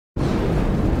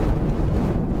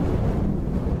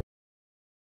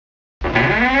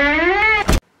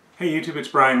Hey YouTube, it's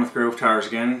Brian with GreyWolf Towers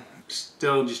again.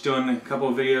 Still just doing a couple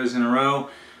of videos in a row.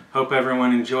 Hope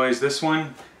everyone enjoys this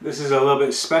one. This is a little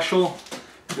bit special.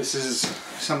 This is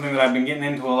something that I've been getting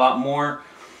into a lot more.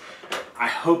 I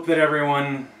hope that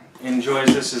everyone enjoys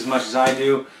this as much as I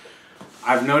do.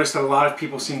 I've noticed that a lot of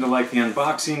people seem to like the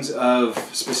unboxings of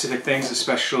specific things,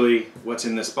 especially what's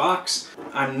in this box.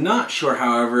 I'm not sure,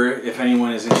 however, if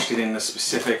anyone is interested in the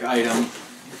specific item,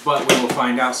 but we will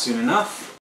find out soon enough.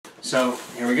 So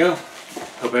here we go.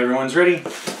 Hope everyone's ready.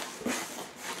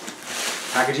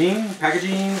 Packaging.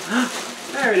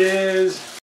 There it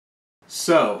is.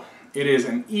 So it is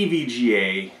an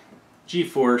eVGA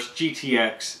GeForce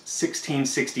GTX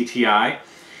 1660 Ti.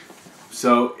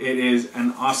 So it is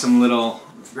an awesome little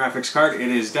graphics card. It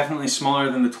is definitely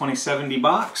smaller than the 2070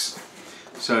 box.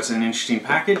 So it's an interesting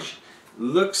package.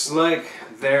 Looks like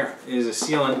there is a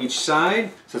seal on each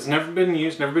side. So it's never been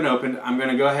used, never been opened. I'm going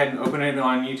to go ahead and open it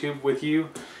on YouTube with you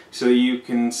so you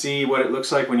can see what it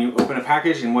looks like when you open a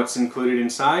package and what's included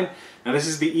inside. Now this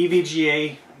is the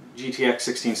eVGA GTX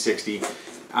 1660.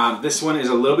 This one is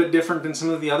a little bit different than some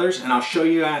of the others, and I'll show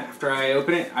you after I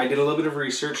open it. I did a little bit of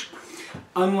research.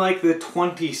 Unlike the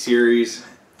 20 series,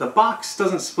 the box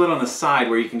doesn't split on the side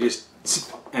where you can just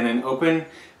and then open.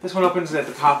 This one opens at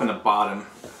the top and the bottom.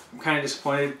 I'm kind of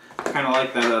disappointed. I kind of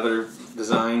like that other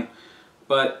design,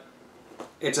 but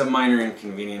it's a minor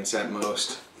inconvenience at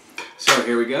most. So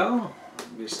here we go.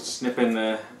 Just snipping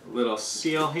the little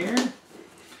seal here.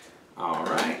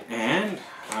 Alright, and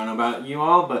I don't know about you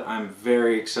all, but I'm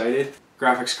very excited.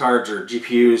 Graphics cards or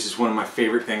GPUs is one of my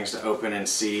favorite things to open and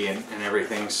see and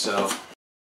everything. So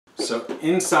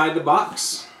inside the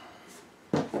box,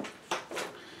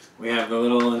 we have the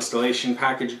little installation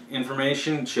package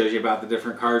information. It shows you about the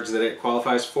different cards that it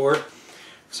qualifies for.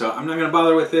 So I'm not going to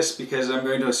bother with this because I'm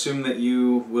going to assume that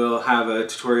you will have a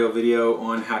tutorial video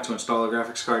on how to install a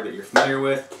graphics card that you're familiar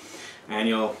with, and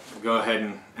you'll go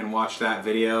ahead and watch that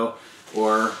video,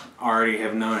 or already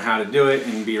have known how to do it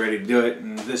and be ready to do it.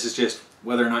 And this is just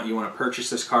whether or not you want to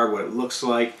purchase this card, what it looks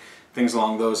like, things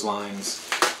along those lines.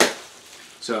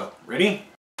 So, ready?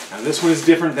 Now this one is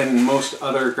different than most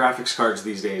other graphics cards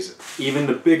these days. Even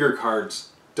the bigger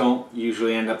cards don't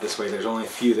usually end up this way. There's only a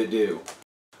few that do.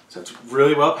 So it's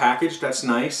really well packaged. That's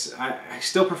nice. I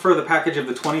still prefer the package of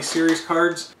the 20 series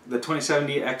cards. The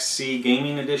 2070 XC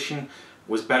Gaming Edition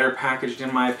was better packaged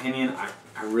in my opinion.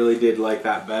 I really did like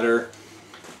that better.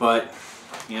 But,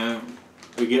 you know,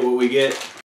 we get what we get.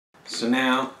 So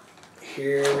now,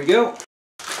 here we go.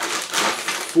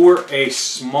 For a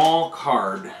small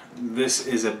card, this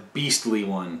is a beastly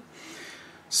one.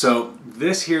 So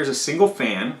this here is a single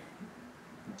fan,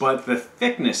 but the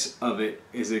thickness of it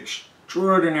is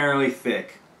extraordinarily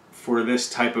thick for this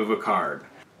type of a card.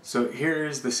 So here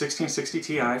is the 1660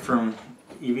 Ti from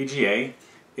eVGA.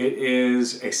 It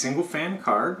is a single fan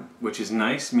card, which is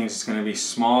nice, means it's going to be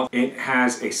small. It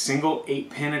has a single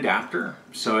 8-pin adapter,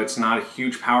 so it's not a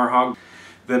huge power hog.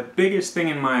 The biggest thing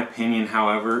in my opinion,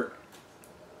 however,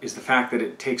 is the fact that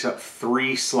it takes up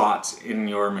 3 slots in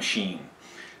your machine.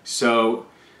 So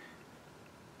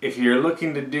if you're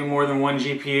looking to do more than one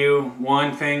GPU,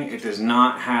 one thing, it does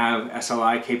not have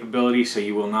SLI capability, so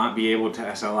you will not be able to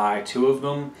SLI 2 of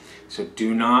them. So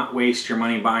do not waste your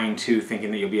money buying 2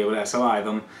 thinking that you'll be able to SLI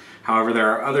them. However,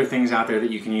 there are other things out there that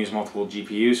you can use multiple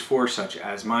GPUs for, such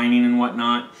as mining and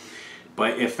whatnot.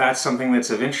 But if that's something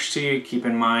that's of interest to you, keep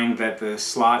in mind that the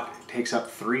slot takes up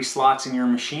 3 slots in your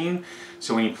machine.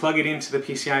 So when you plug it into the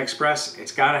PCI Express,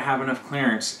 it's got to have enough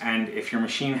clearance. And if your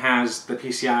machine has the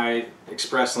PCI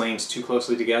Express lanes too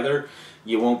closely together,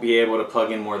 you won't be able to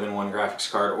plug in more than one graphics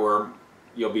card, or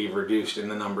you'll be reduced in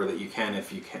the number that you can.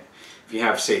 If you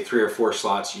have, say, 3 or 4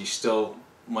 slots, you still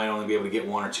might only be able to get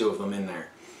 1 or 2 of them in there.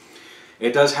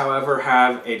 It does, however,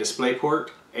 have a DisplayPort,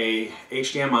 a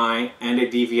HDMI, and a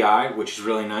DVI, which is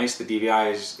really nice. The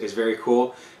DVI is very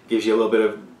cool. Gives you a little bit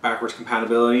of backwards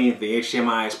compatibility. The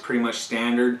HDMI is pretty much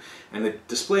standard, and the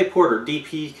DisplayPort or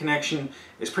DP connection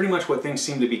is pretty much what things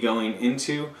seem to be going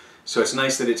into. So it's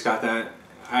nice that it's got that.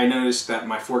 I noticed that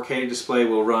my 4K display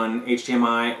will run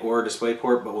HDMI or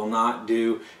DisplayPort, but will not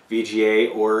do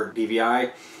VGA or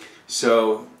DVI.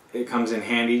 So it comes in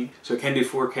handy. So it can do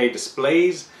 4K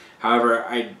displays. However,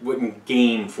 I wouldn't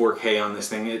game 4K on this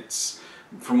thing. It's,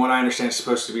 from what I understand, it's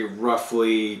supposed to be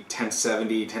roughly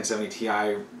 1070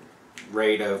 Ti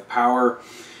rate of power.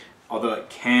 Although it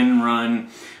can run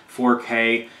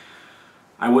 4K,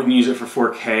 I wouldn't use it for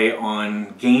 4K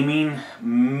on gaming.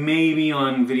 Maybe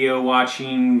on video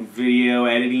watching, video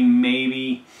editing,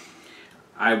 maybe.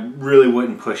 I really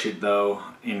wouldn't push it though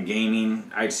in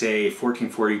gaming. I'd say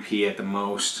 1440p at the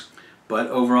most. But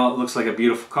overall, it looks like a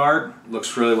beautiful card.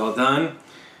 Looks really well done.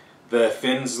 The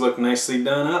fins look nicely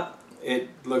done up. It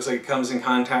looks like it comes in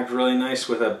contact really nice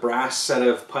with a brass set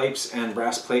of pipes and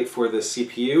brass plate for the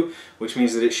CPU, which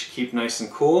means that it should keep nice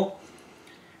and cool.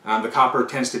 The copper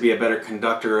tends to be a better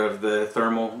conductor of the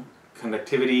thermal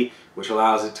conductivity, which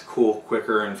allows it to cool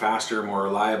quicker and faster, more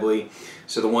reliably.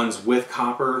 So the ones with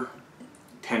copper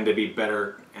tend to be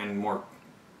better and more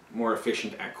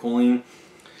efficient at cooling.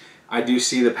 I do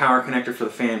see the power connector for the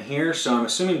fan here, so I'm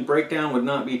assuming breakdown would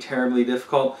not be terribly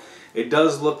difficult. It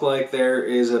does look like there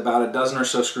is about a dozen or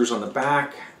so screws on the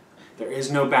back. There is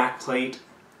no back plate,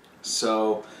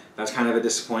 so that's kind of a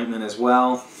disappointment as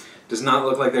well. Does not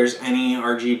look like there's any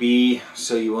RGB,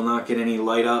 so you will not get any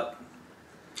light up.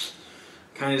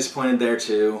 Kind of disappointed there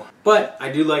too. But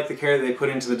I do like the care that they put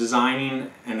into the designing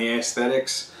and the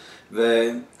aesthetics.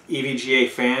 The eVGA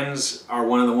fans are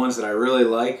one of the ones that I really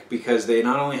like because they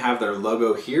not only have their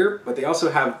logo here, but they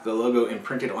also have the logo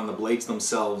imprinted on the blades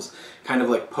themselves, kind of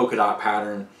like polka dot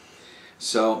pattern.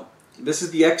 So this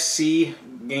is the XC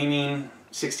Gaming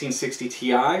 1660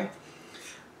 Ti.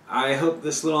 I hope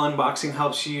this little unboxing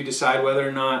helps you decide whether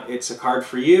or not it's a card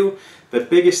for you. The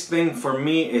biggest thing for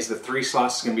me is the 3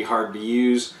 slots is going to be hard to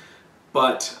use,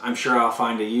 but I'm sure I'll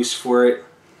find a use for it.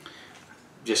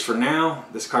 Just for now,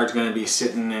 this card's going to be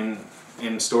sitting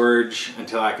in storage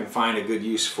until I can find a good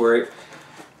use for it.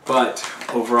 But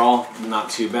overall,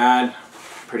 not too bad.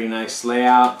 Pretty nice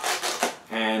layout,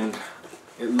 and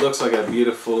it looks like a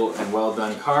beautiful and well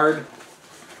done card.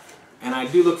 And I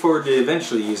do look forward to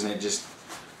eventually using it, just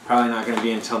probably not going to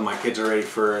be until my kids are ready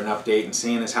for an update, and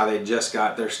seeing as how they just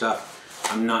got their stuff,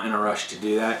 I'm not in a rush to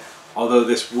do that. Although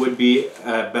this would be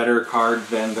a better card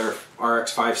than their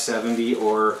RX 570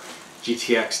 or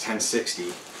GTX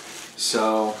 1060.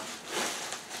 So,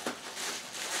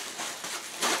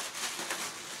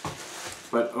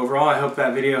 but overall, I hope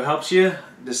that video helps you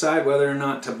decide whether or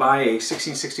not to buy a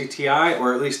 1660 Ti,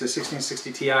 or at least the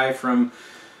 1660 Ti from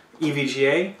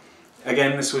eVGA.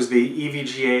 Again, this was the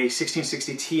eVGA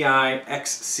 1660 Ti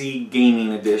XC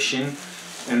Gaming Edition,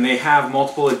 and they have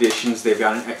multiple editions. They've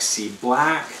got an XC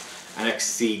Black, an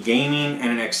XC Gaming,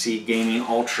 and an XC Gaming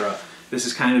Ultra. This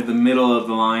is kind of the middle of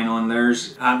the line on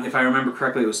theirs. If I remember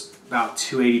correctly, it was about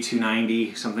 $280,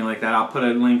 $290, something like that. I'll put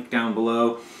a link down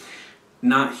below.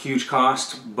 Not huge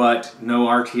cost, but no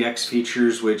RTX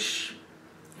features, which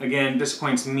again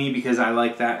disappoints me because I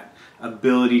like that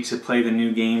ability to play the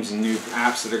new games and new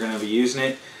apps that are going to be using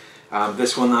it.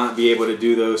 This will not be able to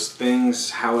do those things.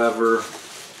 However,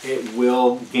 it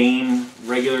will game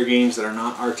regular games that are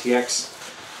not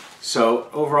RTX. So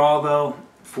overall though,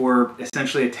 for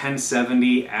essentially a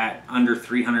 1070 at under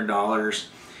 $300,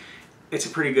 it's a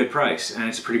pretty good price, and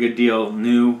it's a pretty good deal.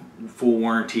 New, full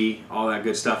warranty, all that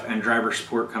good stuff, and driver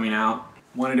support coming out.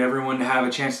 Wanted everyone to have a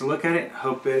chance to look at it.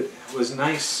 Hope it was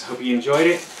nice. Hope you enjoyed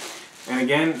it. And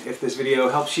again, if this video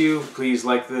helps you, please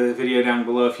like the video down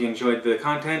below if you enjoyed the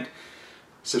content.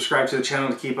 Subscribe to the channel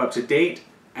to keep up to date,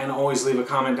 and always leave a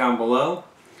comment down below.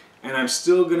 And I'm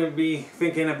still going to be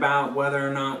thinking about whether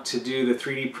or not to do the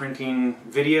 3D printing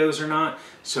videos or not.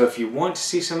 So if you want to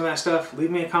see some of that stuff,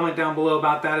 leave me a comment down below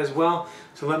about that as well.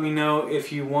 So let me know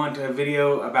if you want a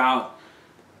video about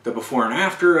the before and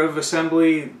after of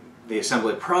assembly, the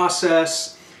assembly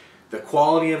process, the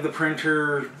quality of the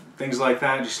printer, things like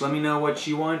that. Just let me know what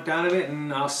you want out of it,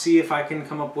 and I'll see if I can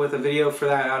come up with a video for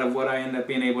that out of what I end up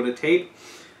being able to tape,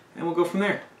 and we'll go from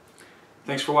there.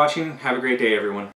 Thanks for watching. Have a great day, everyone.